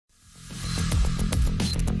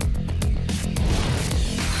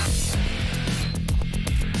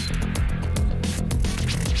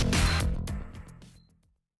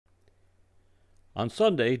On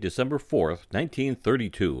Sunday, December 4th,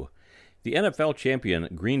 1932, the NFL champion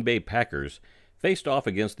Green Bay Packers faced off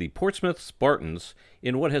against the Portsmouth Spartans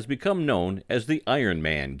in what has become known as the Iron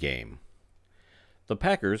Man game. The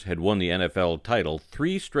Packers had won the NFL title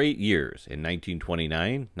 3 straight years in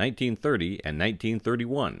 1929, 1930, and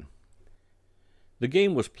 1931. The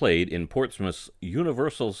game was played in Portsmouth's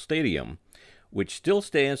Universal Stadium, which still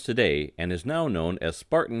stands today and is now known as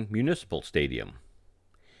Spartan Municipal Stadium.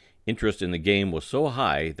 Interest in the game was so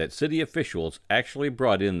high that city officials actually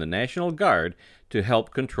brought in the National Guard to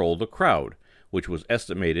help control the crowd, which was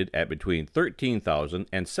estimated at between 13,000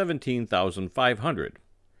 and 17,500.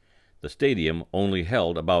 The stadium only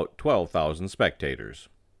held about 12,000 spectators.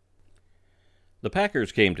 The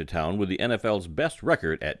Packers came to town with the NFL's best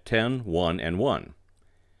record at 10-1-1.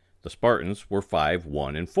 The Spartans were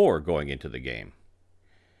 5-1-4 going into the game.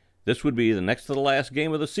 This would be the next to the last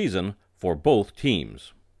game of the season for both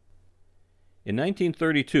teams. In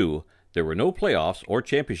 1932, there were no playoffs or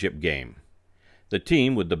championship game. The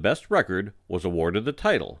team with the best record was awarded the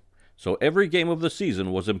title, so every game of the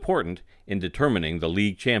season was important in determining the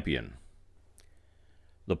league champion.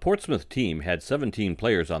 The Portsmouth team had 17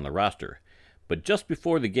 players on the roster, but just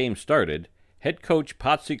before the game started, head coach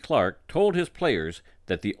Potsy Clark told his players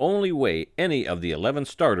that the only way any of the 11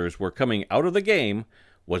 starters were coming out of the game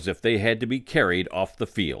was if they had to be carried off the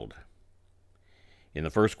field. In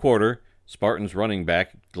the first quarter, Spartans running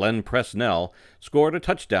back Glenn Presnell scored a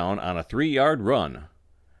touchdown on a 3-yard run.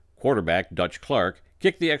 Quarterback Dutch Clark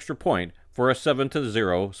kicked the extra point for a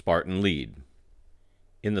 7-0 Spartan lead.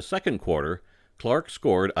 In the second quarter, Clark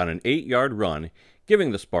scored on an 8-yard run,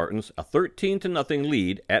 giving the Spartans a 13-0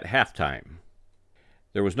 lead at halftime.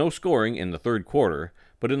 There was no scoring in the third quarter,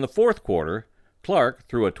 but in the fourth quarter, Clark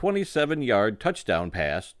threw a 27-yard touchdown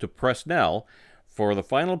pass to Presnell for the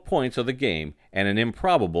final points of the game and an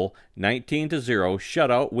improbable 19-0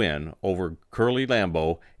 shutout win over Curly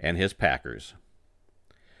Lambeau and his Packers.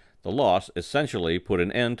 The loss essentially put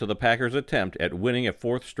an end to the Packers' attempt at winning a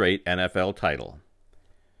 4th straight NFL title.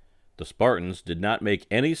 The Spartans did not make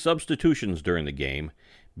any substitutions during the game,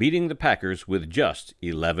 beating the Packers with just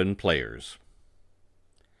 11 players.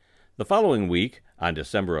 The following week, on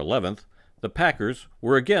December 11th, the Packers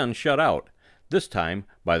were again shut out, this time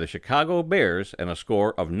by the Chicago Bears and a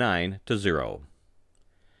score of 9-0.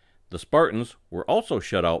 The Spartans were also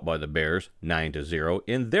shut out by the Bears 9-0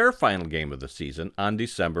 in their final game of the season on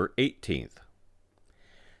December 18th.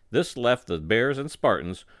 This left the Bears and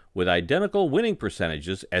Spartans with identical winning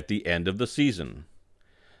percentages at the end of the season,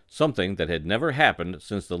 something that had never happened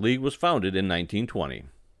since the league was founded in 1920.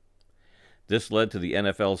 This led to the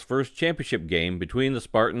NFL's first championship game between the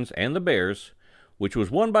Spartans and the Bears, which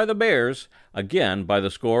was won by the Bears, again by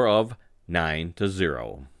the score of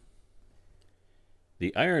 9-0.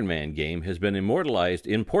 The Iron Man game has been immortalized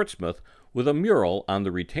in Portsmouth with a mural on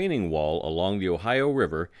the retaining wall along the Ohio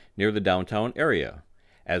River near the downtown area,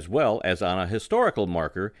 as well as on a historical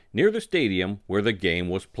marker near the stadium where the game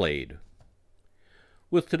was played.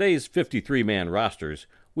 With today's 53-man rosters,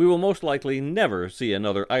 we will most likely never see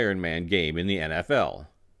another Iron Man game in the NFL.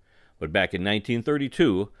 But back in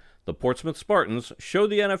 1932, the Portsmouth Spartans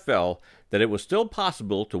showed the NFL that it was still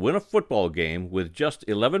possible to win a football game with just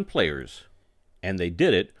 11 players, and they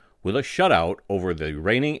did it with a shutout over the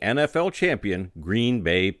reigning NFL champion Green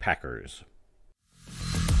Bay Packers.